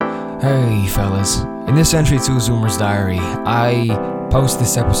Hey fellas, in this entry to Zoomer's Diary, I post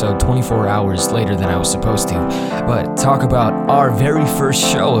this episode 24 hours later than I was supposed to, but talk about our very first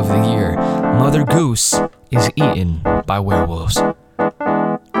show of the year. Mother Goose is eaten by werewolves.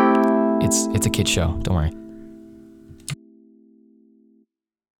 It's a kid show, don't worry.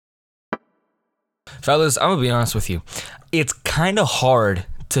 Fellas, I'm gonna be honest with you. It's kind of hard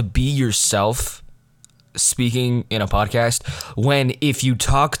to be yourself speaking in a podcast when if you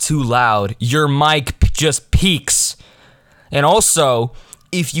talk too loud, your mic just peaks. And also,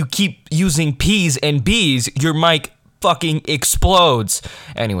 if you keep using P's and B's, your mic fucking explodes.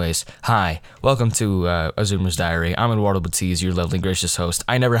 Anyways, hi. Welcome to A Zoomer's Diary. I'm Ed Batiz, your lovely, gracious host.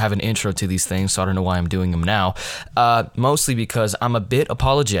 I never have an intro to these things, so I don't know why I'm doing them now. Mostly because I'm a bit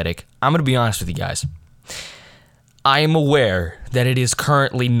apologetic. I'm going to be honest with you guys. I am aware that it is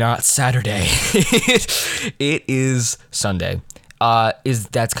currently not Saturday. It is Sunday.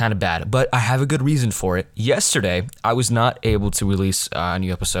 That's kind of bad, but I have a good reason for it. Yesterday, I was not able to release a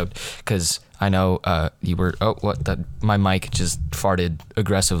new episode because I know you were. Oh, what? My mic just farted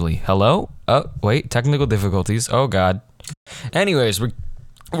aggressively. Hello? Oh, wait. Technical difficulties. Oh God. Anyways,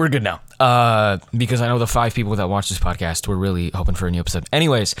 we're good now. Because I know the 5 people that watch this podcast were really hoping for a new episode.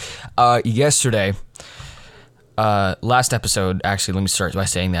 Anyways, yesterday. Last episode, actually, let me start by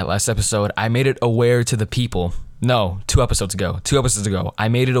saying that. Last episode, I made it aware to the people. No, 2 episodes ago, I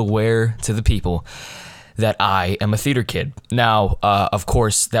made it aware to the people that I am a theater kid. Now, of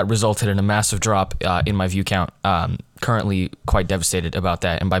course, that resulted in a massive drop in my view count. Currently quite devastated about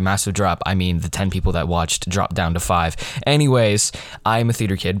that. And by massive drop, I mean the 10 people that watched dropped down to 5. Anyways, I am a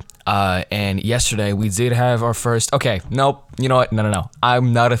theater kid. And yesterday we did have our first... Okay, nope. You know what? No.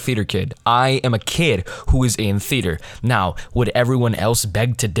 I'm not a theater kid. I am a kid who is in theater. Now, would everyone else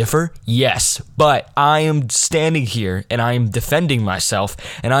beg to differ? Yes. But I am standing here and I am defending myself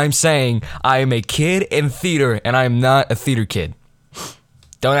and I'm saying I am a kid in theater and I am not a theater kid.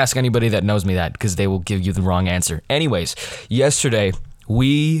 Don't ask anybody that knows me that because they will give you the wrong answer. Anyways, yesterday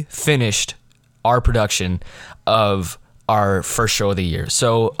we finished our production of our first show of the year.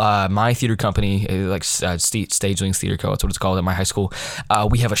 So my theater company, like Stage Wings Theater Co., that's what it's called at my high school.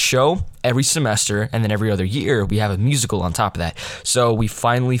 We have a show every semester, and then every other year we have a musical on top of that. So we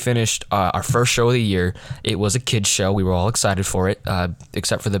finally finished our first show of the year. It was a kid's show. We were all excited for it,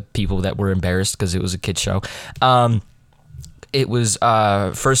 except for the people that were embarrassed because it was a kid's show. It was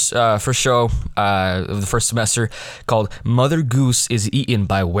first show of the first semester called Mother Goose is Eaten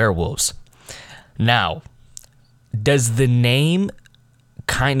by Werewolves. Now, does the name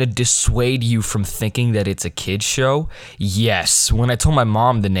kind of dissuade you from thinking that it's a kid's show? Yes. When I told my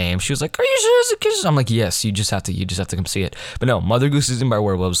mom the name, she was like, "Are you sure it's a kid's show?" I'm like, "Yes, you just have to come see it." But no, Mother Goose is Eaten by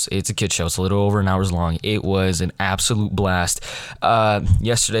Werewolves. It's a kid's show. It's a little over an hour long. It was an absolute blast.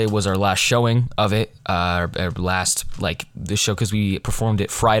 Yesterday was our last showing of it. Our last, the show, because we performed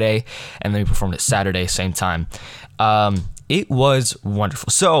it Friday and then we performed it Saturday, same time. It was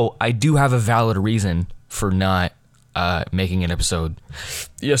wonderful. So I do have a valid reason for not making an episode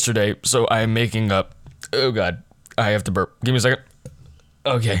yesterday, so I'm making up. Oh God, I have to burp. Give me a second.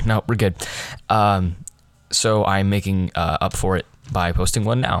 Okay, no, we're good. So I'm making up for it by posting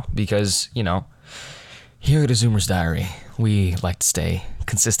one now because, here at A Zoomer's Diary, we like to stay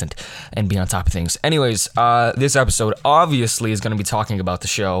consistent and be on top of things. Anyways, this episode obviously is going to be talking about the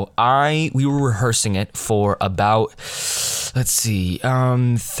show. We were rehearsing it for about, let's see,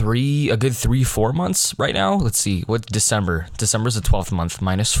 3-4 months right now. Let's see, what December? December's the 12th month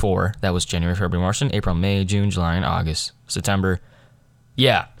minus 4. That was January, February, March, April, May, June, July, and August, September.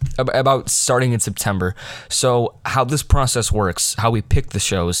 Yeah, about starting in September. So how this process works, how we pick the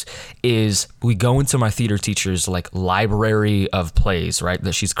shows, is we go into my theater teacher's library of plays, right,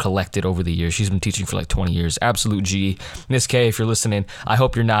 that she's collected over the years. She's been teaching for 20 years. Absolute G. Miss K, if you're listening, I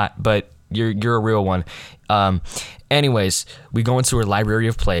hope you're not, but you're a real one. Anyways, we go into her library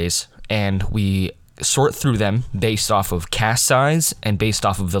of plays and we sort through them based off of cast size and based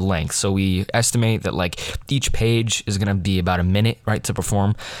off of the length. So we estimate that each page is going to be about a minute, right, to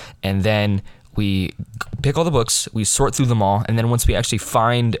perform. And then we pick all the books, we sort through them all, and then once we actually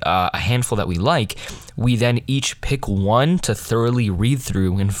find a handful that we like, we then each pick one to thoroughly read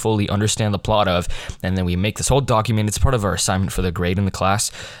through and fully understand the plot of, and then we make this whole document. It's part of our assignment for the grade in the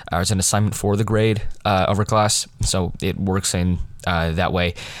class. It's an assignment for the grade of our class, so it works in that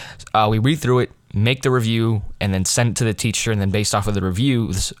way. We read through it, make the review, and then send it to the teacher, and then based off of the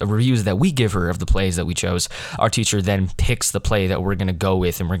reviews that we give her of the plays that we chose, our teacher then picks the play that we're going to go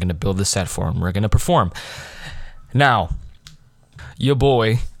with, and we're going to build the set for and we're going to perform. Now, your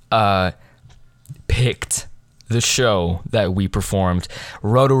boy picked the show that we performed,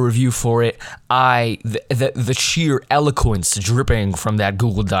 wrote a review for it. The sheer eloquence dripping from that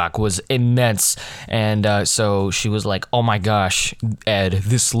Google Doc was immense, and so she was like, "Oh my gosh, Ed,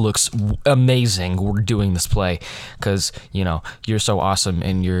 this looks amazing. We're doing this play because you're so awesome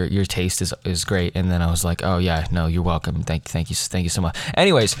and your taste is great." And then I was like, "Oh yeah, no, you're welcome. Thank you so much."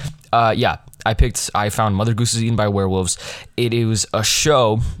 Anyways, yeah, I found Mother Goose is Eaten by Werewolves. It was a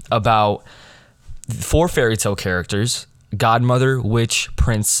show about 4 fairy tale characters: godmother, witch,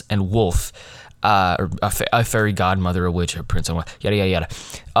 prince, and wolf. Or a fairy godmother, a witch, a prince, and yada yada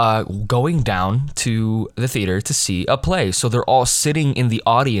yada. Going down to the theater to see a play. So they're all sitting in the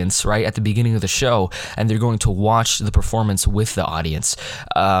audience right at the beginning of the show, and they're going to watch the performance with the audience.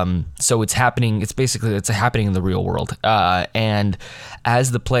 So it's happening. It's happening in the real world. And as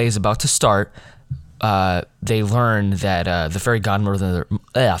the play is about to start, they learn that the fairy godmother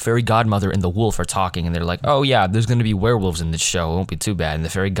and the wolf are talking, and they're like, "Oh yeah, there's going to be werewolves in this show. It won't be too bad." And the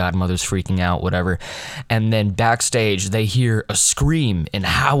fairy godmother's freaking out, whatever. And then backstage, they hear a scream and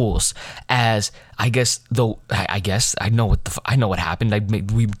howls as I know what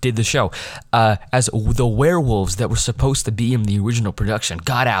happened. We did the show as the werewolves that were supposed to be in the original production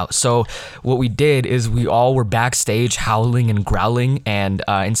got out. So what we did is we all were backstage howling and growling, and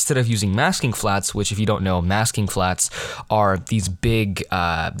instead of using masking flats, which if you don't know, masking flats are these big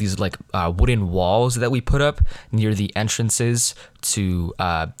wooden walls that we put up near the entrances to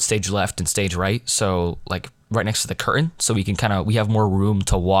stage left and stage right. So like right next to the curtain, so we have more room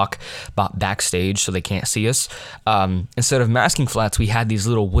to walk backstage so they can't see us. Instead of masking flats, we had these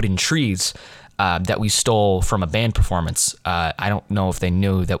little wooden trees that we stole from a band performance. I don't know if they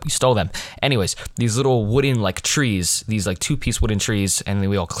knew that we stole them. Anyways, these little wooden trees, these 2-piece wooden trees, and then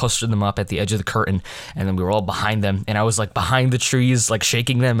we all clustered them up at the edge of the curtain, and then we were all behind them, and I was behind the trees,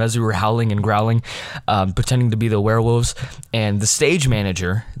 shaking them as we were howling and growling, pretending to be the werewolves. And the stage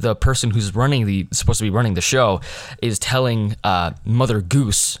manager, the person who's supposed to be running the show, is telling Mother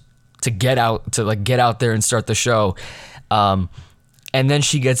Goose to get out there and start the show. And then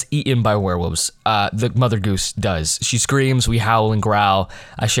she gets eaten by werewolves. The Mother Goose does. She screams, we howl and growl.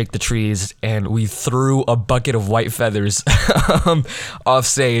 I shake the trees, and we threw a bucket of white feathers off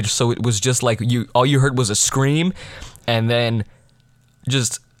stage. So it was just all you heard was a scream, and then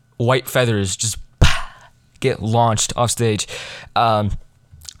just white feathers just get launched off stage.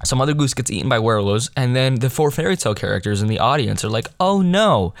 So Mother Goose gets eaten by werewolves, and then the 4 fairy tale characters in the audience are like, "Oh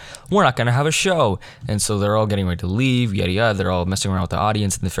no, we're not gonna have a show." And so they're all getting ready to leave, yada yada. They're all messing around with the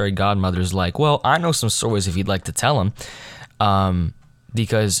audience, and the fairy godmother's like, "Well, I know some stories if you'd like to tell them,"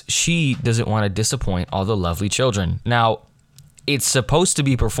 because she doesn't want to disappoint all the lovely children. Now, it's supposed to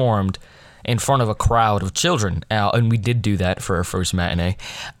be performed in front of a crowd of children, and we did do that for our first matinee,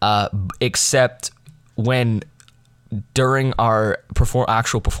 except when during our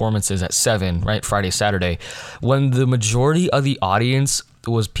actual performances at 7, right, Friday, Saturday, when the majority of the audience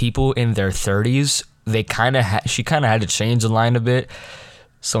was people in their 30s, she kind of had to change the line a bit.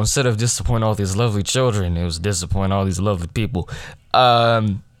 So instead of disappoint all these lovely children, it was disappoint all these lovely people.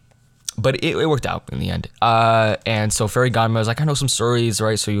 But it worked out in the end. And so Fairy Godmother's like, I know some stories,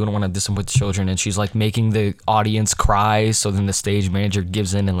 right? So you don't want to disappoint the children. And she's making the audience cry. So then the stage manager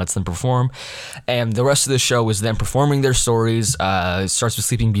gives in and lets them perform. And the rest of the show is them performing their stories. It starts with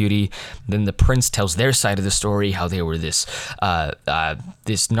Sleeping Beauty. Then the prince tells their side of the story, how they were this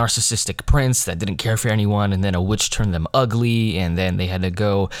narcissistic prince that didn't care for anyone. And then a witch turned them ugly. And then they had to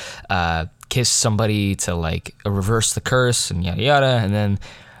go kiss somebody to reverse the curse and yada yada. And then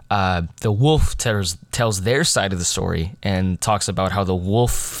the wolf tells their side of the story and talks about how the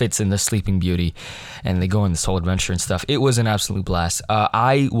wolf fits in the Sleeping Beauty, and they go on this whole adventure and stuff. It was an absolute blast.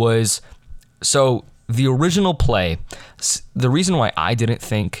 So the original play, the reason why I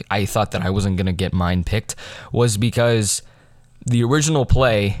thought that I wasn't going to get mine picked was because the original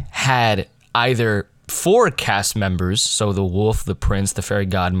play had either 4 cast members, so the wolf, the prince, the fairy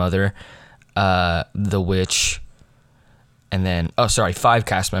godmother, the witch, and then 5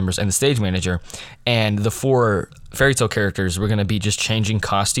 cast members and the stage manager, and the 4 fairy tale characters were going to be just changing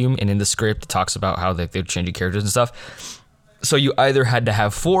costume, and in the script it talks about how they're changing characters and stuff. So you either had to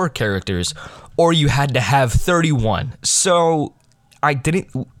have 4 characters or you had to have 31. So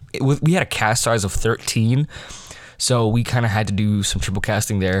we had a cast size of 13, so we kind of had to do some triple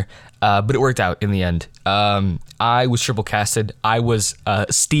casting there, but it worked out in the end. I was triple casted. I was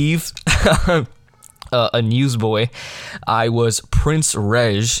Steve, a newsboy. I was Prince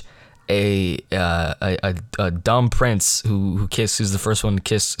Reg, a dumb prince who's the first one to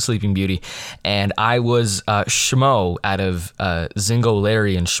kiss Sleeping Beauty, and I was Shmo out of Zingo,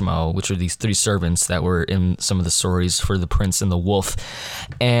 Larry, and Shmo, which are these three servants that were in some of the stories for the prince and the wolf.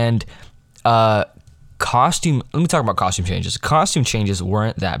 And costume. Let me talk about costume changes. Costume changes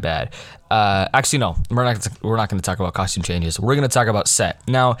weren't that bad. Actually, no, we're not going to talk about costume changes. We're going to talk about set.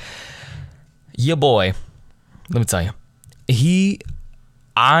 Now, your boy, let me tell you,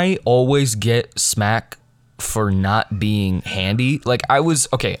 I always get smack for not being handy. Like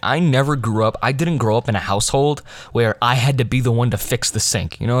I never grew up, I didn't grow up in a household where I had to be the one to fix the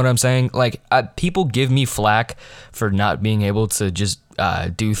sink. You know what I'm saying? Like people give me flack for not being able to just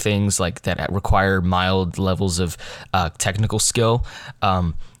do things like that require mild levels of technical skill.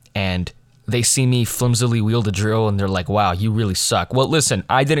 And they see me flimsily wield a drill and they're like, wow, you really suck. Well, listen,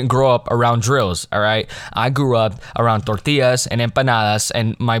 I didn't grow up around drills, all right? I grew up around tortillas and empanadas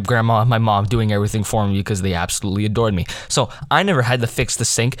and my grandma and my mom doing everything for me because they absolutely adored me. So I never had to fix the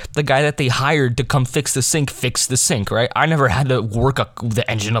sink. The guy that they hired to come fixed the sink, right? I never had to work the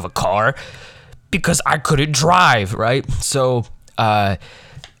engine of a car because I couldn't drive, right? So to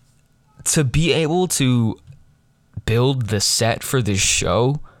be able to build the set for this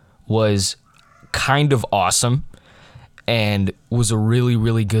show was kind of awesome and was a really,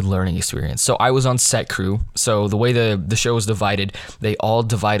 really good learning experience. So I was on set crew. So the way the show is divided, they all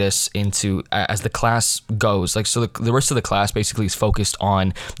divide us into, as the class goes, like, so the rest of the class basically is focused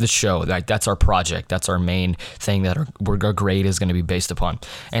on the show. Like that's our project. That's our main thing that our grade is going to be based upon.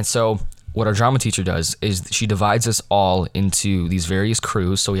 And so what our drama teacher does is she divides us all into these various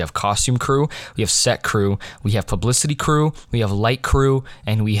crews. So we have costume crew, we have set crew, we have publicity crew, we have light crew,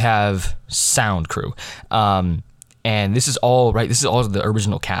 and we have sound crew. And this is all right. This is all the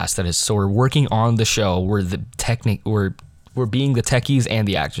original cast. That is, so we're working on the show. We're being the techies and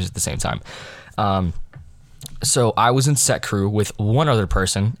the actors at the same time. So I was in set crew with one other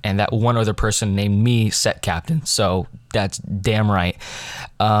person, and that one other person named me set captain. So that's damn right.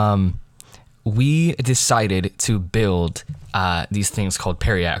 We decided to build these things called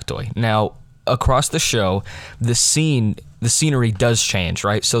periactoi. Now, across the show, the scenery does change,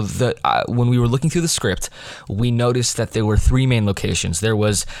 right? So when we were looking through the script, we noticed that there were three main locations. There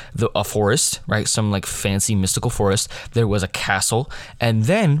was a forest, right? Some like fancy mystical forest. There was a castle, and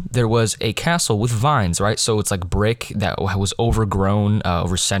then there was a castle with vines, right? So it's like brick that was overgrown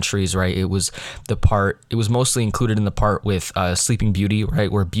over centuries, right? It was mostly included in the part with Sleeping Beauty,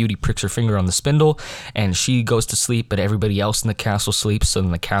 right? Where Beauty pricks her finger on the spindle and she goes to sleep, but everybody else in the castle sleeps. So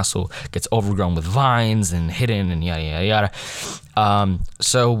then the castle gets overgrown with vines and hidden and yada, yada, yada.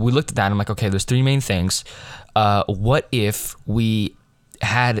 So we looked at that and I'm like, okay, there's three main things. What if we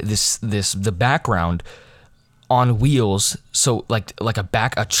had the background on wheels? So like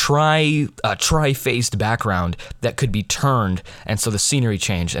a tri-faced background that could be turned. And so the scenery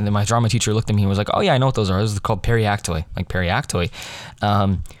changed. And then my drama teacher looked at me and was like, oh yeah, I know what those are. Those are called periactoi, like periactoi.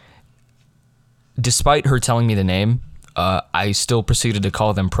 Despite her telling me the name, I still proceeded to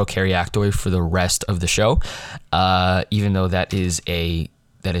call them prokaryoticoi for the rest of the show, even though that is a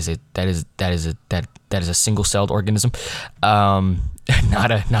single-celled organism,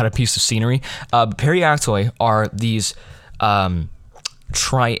 not a piece of scenery. Periactoi are these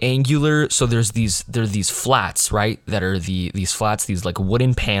triangular. So there are these flats, right? That are these flats, these like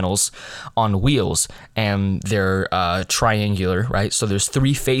wooden panels on wheels, and they're triangular, right? So there's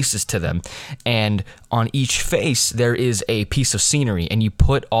three faces to them, and on each face there is a piece of scenery, and you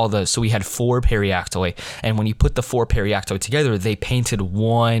put so we had 4 periactoi, and when you put the 4 periactoi together, they painted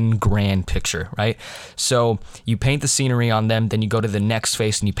one grand picture, right? So you paint the scenery on them, then you go to the next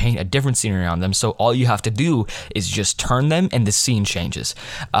face and you paint a different scenery on them. So all you have to do is just turn them and the scene changes.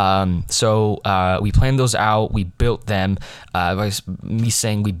 So we planned those out, we built them. By me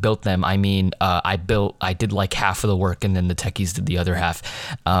saying we built them, I mean I did like half of the work and then the techies did the other half.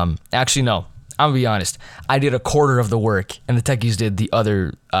 Actually, no, I'm gonna be honest, I did a quarter of the work and the techies did the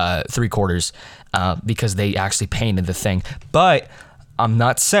other 3/4 because they actually painted the thing. But I'm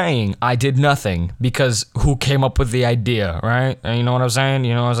not saying I did nothing, because who came up with the idea, right? You know what I'm saying?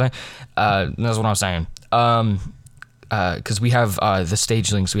 That's what I'm saying. Because we have the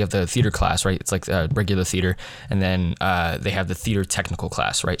stagelings, we have the theater class, right? It's like regular theater, and then they have the theater technical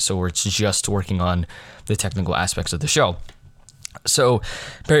class, right? So we're just working on the technical aspects of the show. So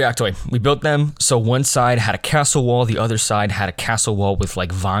periactoi, we built them. So one side had a castle wall, the other side had a castle wall with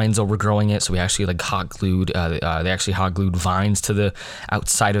like vines overgrowing it. So we actually like hot glued, they actually hot glued vines to the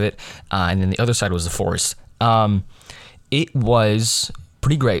outside of it, and then the other side was the forest. It was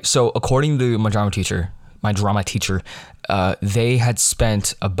pretty great. So according to my drama teacher, they had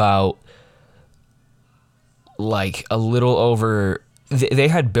spent about like a little over. They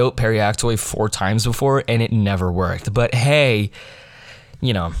had built Periactoid 4 times before, and it never worked. But hey,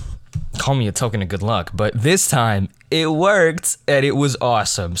 you know, call me a token of good luck. But this time, it worked, and it was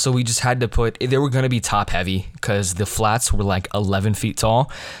awesome. So we just had to put, they were going to be top heavy because the flats were like 11 feet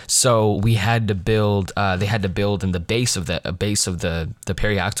tall. So we had to build, they had to build in the base of the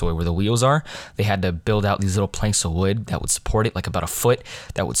Periactoid where the wheels are. They had to build out these little planks of wood that would support it, like about a foot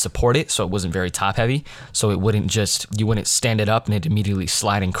that would support it. So it wasn't very top heavy. So it wouldn't just, you wouldn't stand it up and it'd immediately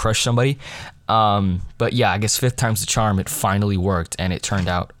slide and crush somebody. But yeah, I guess 5th time's the charm. It finally worked, and it turned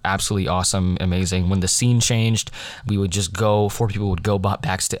out absolutely awesome, amazing. When the scene changed, we would just go, 4 people would go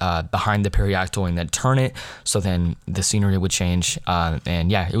behind the Periactoid and then turn it, so then the scenery would change.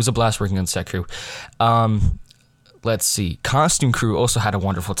 And yeah, it was a blast working on set crew. Let's see. Costume crew also had a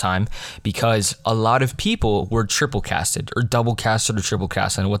wonderful time because a lot of people were triple casted or double casted or triple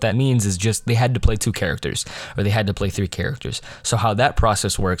casted. And what that means is just they had to play 2 characters or they had to play 3 characters. So how that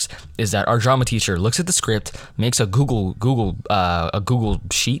process works is that our drama teacher looks at the script, makes a Google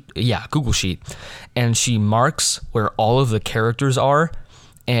sheet. Yeah, Google sheet. And she marks where all of the characters are.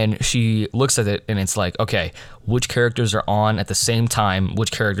 And she looks at it and it's like, okay, which characters are on at the same time,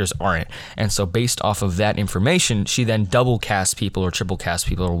 which characters aren't. And so based off of that information, she then double casts people or triple casts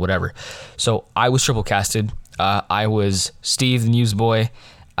people or whatever. So I was triple casted. I was Steve the newsboy.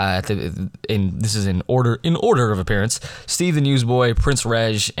 This is in order of appearance. Steve the newsboy, Prince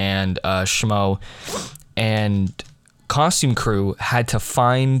Reg, and Shmo. And costume crew had to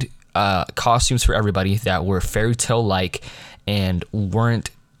find costumes for everybody that were fairy tale like and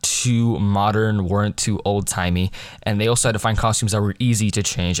weren't too modern, weren't too old-timey, and they also had to find costumes that were easy to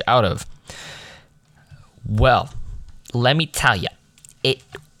change out of. Well, let me tell you,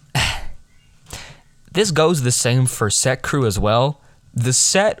 this goes the same for set crew as well. The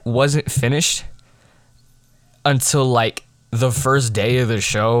set wasn't finished until like the first day of the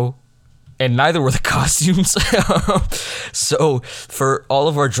show, and neither were the costumes. So for all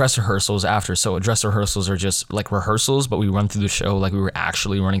of our dress rehearsals after, so dress rehearsals are just like rehearsals, but we run through the show like we were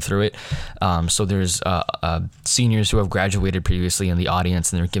actually running through it. So there's seniors who have graduated previously in the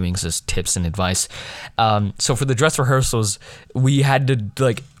audience, and they're giving us tips and advice. So for the dress rehearsals, we had to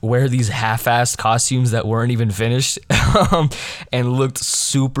like wear these half-assed costumes that weren't even finished and looked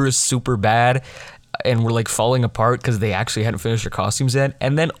super, super bad. And were like falling apart because they actually hadn't finished their costumes yet.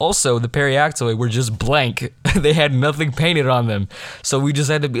 And then also the Periactoid were just blank. They had nothing painted on them. So we just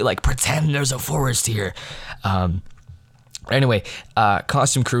had to be like, pretend there's a forest here. Anyway,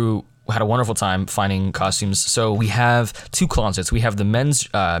 costume crew had a wonderful time finding costumes. So we have 2 closets. We have the men's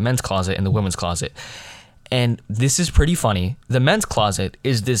closet and the women's closet. And this is pretty funny. The men's closet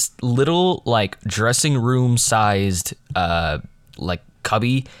is this little like dressing room sized like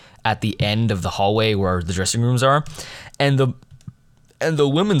cubby at the end of the hallway where the dressing rooms are, and the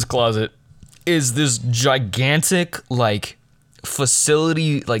women's closet is this gigantic like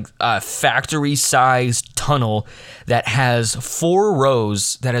facility, like factory sized tunnel that has 4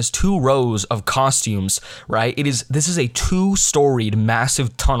 rows, that has 2 rows of costumes, right? This is a 2-storied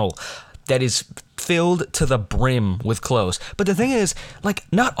massive tunnel that is filled to the brim with clothes. But the thing is,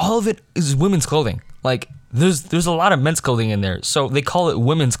 like, not all of it is women's clothing. Like, there's a lot of men's clothing in there, so they call it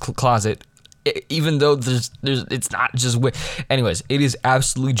women's closet, even though it's not just anyways, it is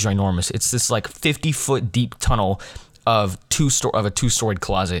absolutely ginormous. It's this like 50-foot deep tunnel of a 2-storied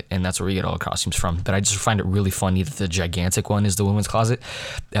closet, and that's where we get all the costumes from. But I just find it really funny that the gigantic one is the women's closet,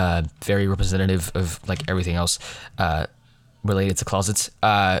 very representative of like everything else related to closets.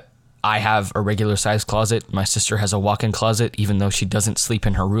 I have a regular sized closet. My sister has a walk-in closet, even though she doesn't sleep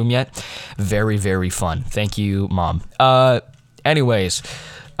in her room yet. Very, very fun. Thank you, Mom. Anyways,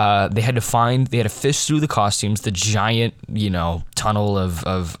 they had to fish through the costumes, the giant, tunnel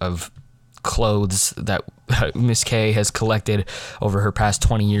of clothes that Miss K has collected over her past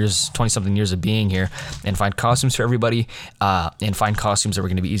 20-something years of being here, and find costumes for everybody, and find costumes that were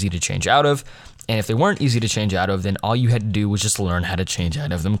going to be easy to change out of. And if they weren't easy to change out of, then all you had to do was just learn how to change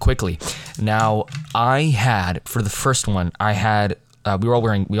out of them quickly. Now, for the first one, we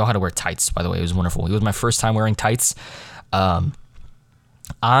all had to wear tights, by the way. It was wonderful. It was my first time wearing tights.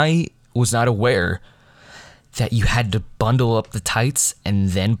 I was not aware that you had to bundle up the tights and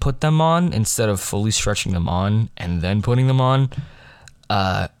then put them on instead of fully stretching them on and then putting them on.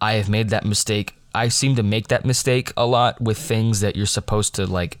 I have made that mistake. I seem to make that mistake a lot with things that you're supposed to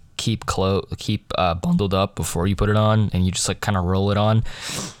like keep bundled up before you put it on, and you just like kind of roll it on.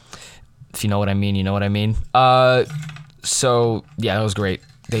 If you know what I mean, you know what I mean. So yeah, that was great.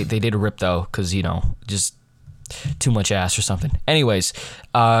 They did a rip though, because just too much ass or something. Anyways,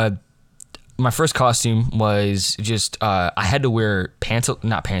 my first costume was just I had to wear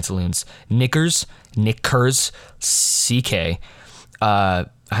knickers, CK. I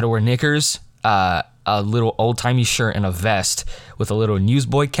had to wear knickers, a little old-timey shirt, and a vest with a little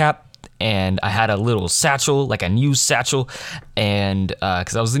newsboy cap. And I had a little satchel, like a news satchel, and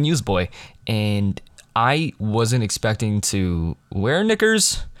because I was the newsboy, and I wasn't expecting to wear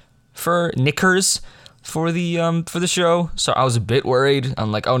knickers for the show, so I was a bit worried.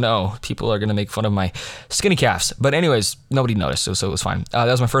 I'm like, oh no, people are gonna make fun of my skinny calves. But anyways, nobody noticed, so it was fine. That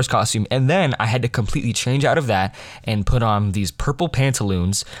was my first costume, and then I had to completely change out of that and put on these purple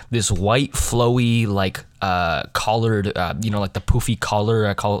pantaloons, this white flowy like collared, like the poofy collar.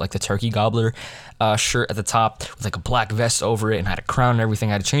 I call it like the turkey gobbler shirt at the top with like a black vest over it, and had a crown and everything.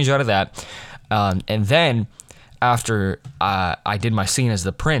 I had to change out of that, and then after I did my scene as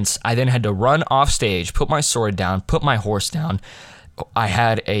the prince, I then had to run off stage, put my sword down, put my horse down. I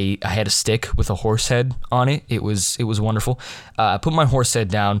had a stick with a horse head on it. It was wonderful. Put my horse head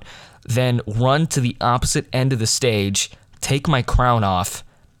down, then run to the opposite end of the stage, take my crown off,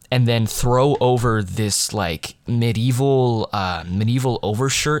 and then throw over this like medieval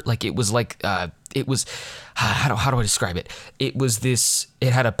overshirt. Like it was like it was how do I describe it? It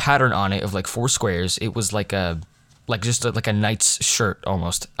had a pattern on it of like 4 squares. It was like a knight's shirt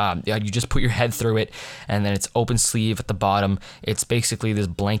almost. You just put your head through it, and then it's open sleeve at the bottom. It's basically this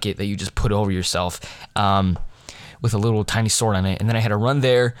blanket that you just put over yourself with a little tiny sword on it. And then I had to run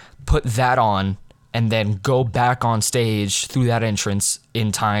there, put that on, and then go back on stage through that entrance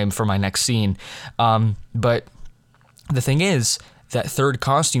in time for my next scene. But the thing is, that third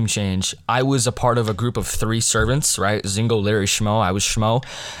costume change, I was a part of a group of 3 servants, right? Zingo, Larry, Schmo. I was Schmo.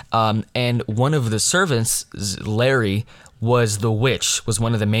 And one of the servants, Larry, was the witch, was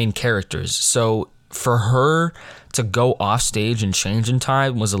one of the main characters. So for her to go off stage and change in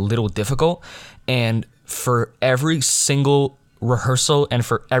time was a little difficult. And for every single rehearsal and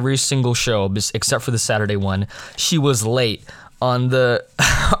for every single show, except for the Saturday one, she was late on the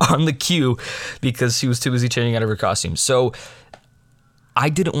on the cue because she was too busy changing out of her costume. So I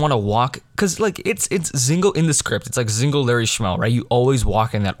didn't want to walk, because like it's Zingo in the script. It's like Zingo, Larry, Schmel, right? You always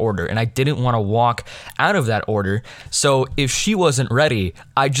walk in that order, and I didn't want to walk out of that order. So if she wasn't ready,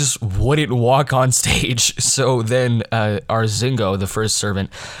 I just wouldn't walk on stage. So then our Zingo, the first servant,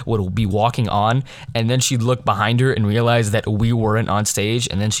 would be walking on, and then she'd look behind her and realize that we weren't on stage,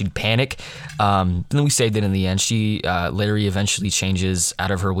 and then she'd panic. Then we saved it in the end. Larry eventually changes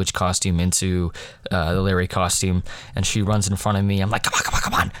out of her witch costume into the Larry costume, and she runs in front of me. I'm like,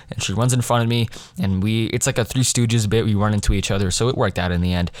 come on. And she runs in front of me, and it's like a Three Stooges bit. We run into each other, so it worked out in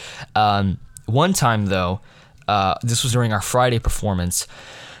the end. One time, though, this was during our Friday performance,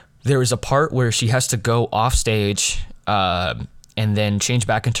 there was a part where she has to go off stage and then change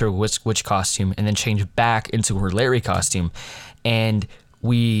back into her witch costume, and then change back into her Larry costume. And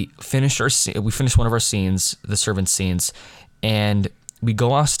we finished one of our scenes, the servant scenes, and we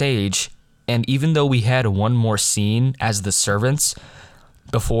go off stage. And even though we had one more scene as the servants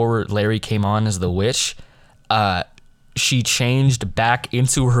before Larry came on as the witch, she changed back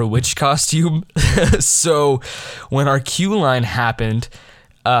into her witch costume. So when our cue line happened,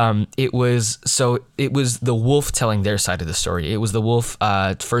 it was the wolf telling their side of the story. It was the wolf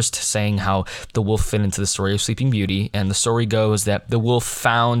first saying how the wolf fit into the story of Sleeping Beauty, and the story goes that the wolf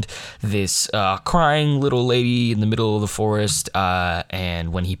found this crying little lady in the middle of the forest,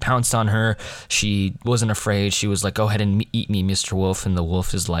 and when he pounced on her, she wasn't afraid. She was like, "Go ahead and eat me, Mr. Wolf," and the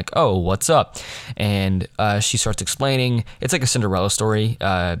wolf is like, "Oh, what's up?" And she starts explaining. It's like a Cinderella story.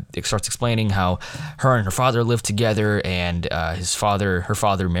 It starts explaining how her and her father lived together, and her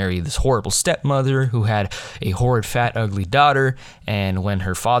father married this horrible stepmother who had a horrid, fat, ugly daughter, and when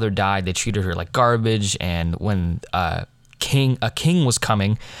her father died, they treated her like garbage, and when a king was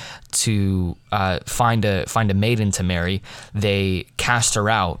coming to find a maiden to marry, they cast her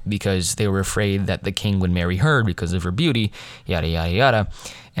out because they were afraid that the king would marry her because of her beauty, yada, yada, yada.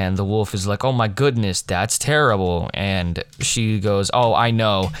 And the wolf is like, "Oh my goodness, that's terrible." And she goes, "Oh, I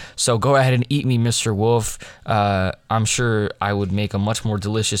know. So go ahead and eat me, Mr. Wolf. I'm sure I would make a much more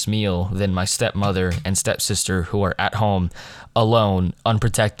delicious meal than my stepmother and stepsister who are at home alone,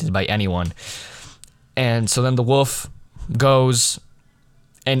 unprotected by anyone." And so then the wolf goes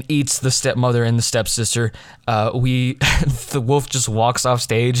and eats the stepmother and the stepsister. The wolf just walks off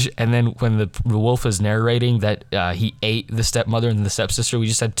stage, and then when the wolf is narrating that he ate the stepmother and the stepsister, we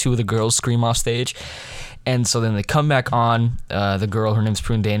just had 2 of the girls scream off stage. And so then they come back on. The girl, her name's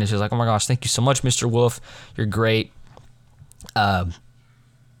Prune Dana, she's like, "Oh my gosh, thank you so much, Mr. Wolf. You're great."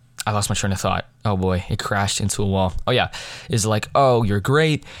 I lost my train of thought. Oh boy, it crashed into a wall. Oh yeah, is like, oh, you're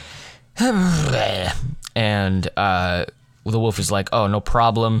great. And the wolf is like, oh, no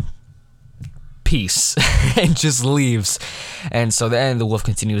problem. Peace. And just leaves. And so then the wolf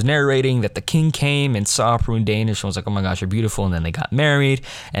continues narrating that the king came and saw Prune Danish and was like, oh my gosh, you're beautiful. And then they got married.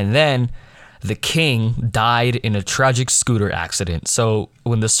 And then the king died in a tragic scooter accident. So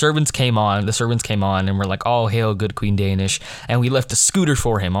when the servants came on and were like, all hail good Queen Danish. And we left a scooter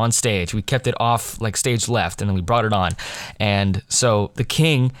for him on stage. We kept it off like stage left and then we brought it on. And so the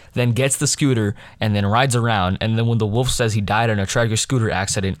king then gets the scooter and then rides around. And then when the wolf says he died in a tragic scooter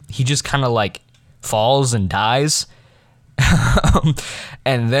accident, he just kind of like falls and dies.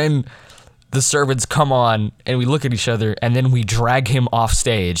 And then the servants come on and we look at each other and then we drag him off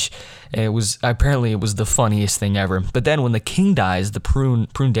stage. And it was the funniest thing ever. But then when the king dies, the Prune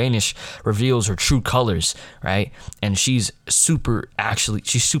Danish reveals her true colors, right? And she's super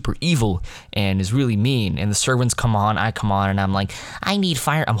evil and is really mean. And the servants come on, I come on, and I'm like, I need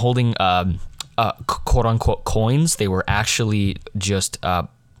fire. I'm holding quote unquote coins. They were actually just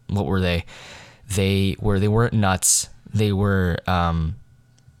what were they? They weren't nuts. They were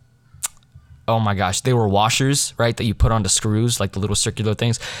oh my gosh, they were washers, right, that you put onto screws, like the little circular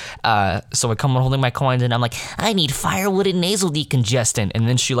things. So I come on holding my coins and I'm like, I need firewood and nasal decongestant. And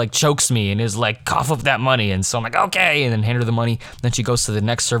then she like chokes me and is like, cough up that money. And so I'm like, okay, and then hand her the money. Then she goes to the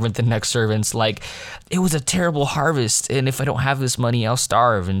next servant's like, it was a terrible harvest, and if I don't have this money, I'll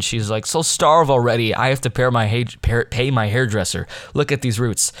starve. And she's like, so starve already. I have to pay my hairdresser. Look at these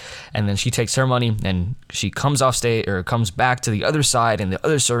roots. And then she takes her money and she comes off stage, or comes back to the other side, and the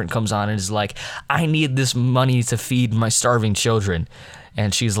other servant comes on and is like, I need this money to feed my starving children.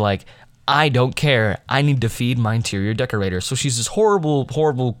 And she's like, I don't care. I need to feed my interior decorator. So she's this horrible,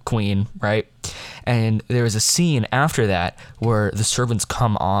 horrible queen, right? And there is a scene after that where the servants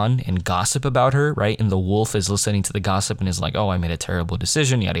come on and gossip about her, right? And the wolf is listening to the gossip and is like, oh, I made a terrible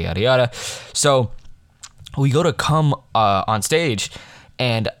decision, yada, yada, yada. So we go to come on stage,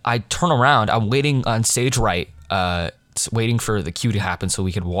 and I turn around. I'm waiting on stage right, waiting for the cue to happen so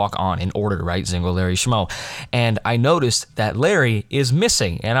we could walk on in order, right? Zingo, Larry, Schmo. And I noticed that Larry is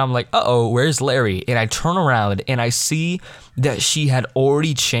missing. And I'm like, uh-oh, where's Larry? And I turn around and I see that she had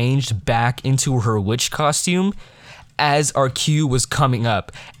already changed back into her witch costume as our cue was coming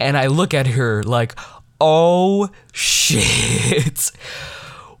up. And I look at her like, oh, shit.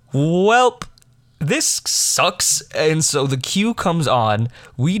 Welp. This sucks. And so the cue comes on.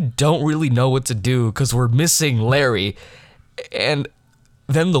 We don't really know what to do because we're missing Larry. And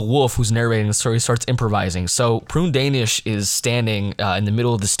then the wolf, who's narrating the story, starts improvising. So Prune Danish is standing in the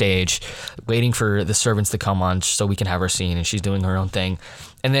middle of the stage, waiting for the servants to come on so we can have her scene, and she's doing her own thing.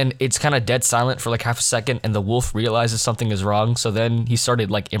 And then it's kind of dead silent for like half a second, and the wolf realizes something is wrong. So then he started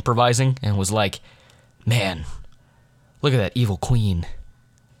like improvising and was like, man, look at that evil queen.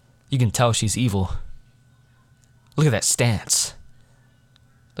 You can tell she's evil. Look at that stance.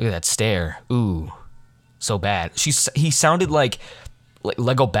 Look at that stare. Ooh, so bad. He sounded like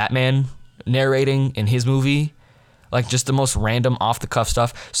Lego Batman narrating in his movie, like just the most random off-the-cuff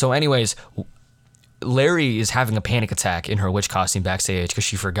stuff. So anyways, Larry is having a panic attack in her witch costume backstage because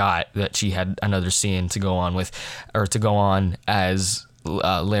she forgot that she had another scene to go on with, or to go on as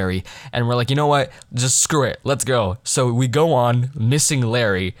Larry. And we're like, you know what? Just screw it. Let's go. So we go on, missing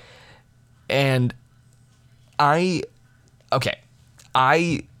Larry. And I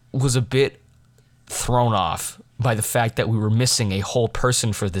was a bit thrown off by the fact that we were missing a whole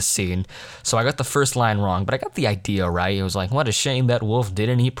person for this scene. So I got the first line wrong, but I got the idea right. It was like, what a shame that wolf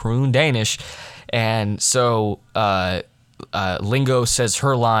didn't eat Prune Danish. And so Lingo says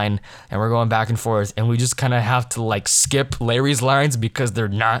her line, and we're going back and forth, and we just kind of have to like skip Larry's lines because they're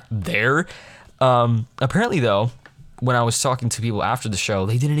not there. Apparently though, when I was talking to people after the show,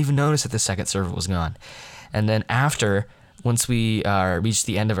 they didn't even notice that the second servant was gone. And then once we reached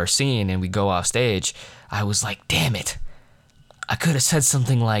the end of our scene and we go off stage, I was like, damn it. I could have said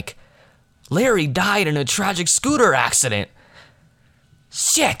something like, Larry died in a tragic scooter accident.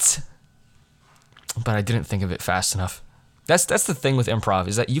 Shit. But I didn't think of it fast enough. That's the thing with improv,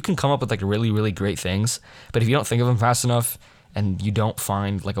 is that you can come up with like really, really great things, but if you don't think of them fast enough and you don't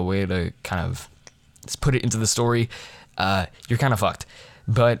find like a way to kind of put it into the story, you're kind of fucked.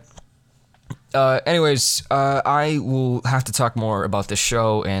 But anyways, I will have to talk more about the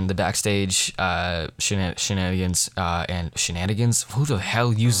show and the backstage shenanigans and shenanigans. Who the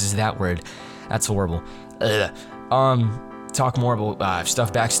hell uses that word? That's horrible. Talk more about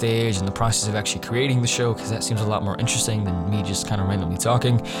stuff backstage and the process of actually creating the show, because that seems a lot more interesting than me just kind of randomly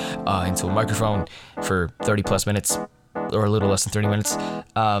talking into a microphone for 30 plus minutes. or a little less than 30 minutes.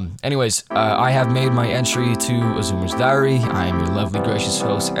 Anyways, I have made my entry to A Zoomer's Diary. I am your lovely, gracious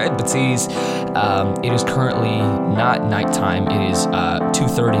host, Ed Batiz. It is currently not nighttime. It is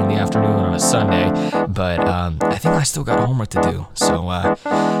 2:30 in the afternoon on a Sunday, but I think I still got homework to do. So,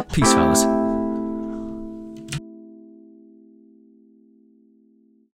 peace, fellas.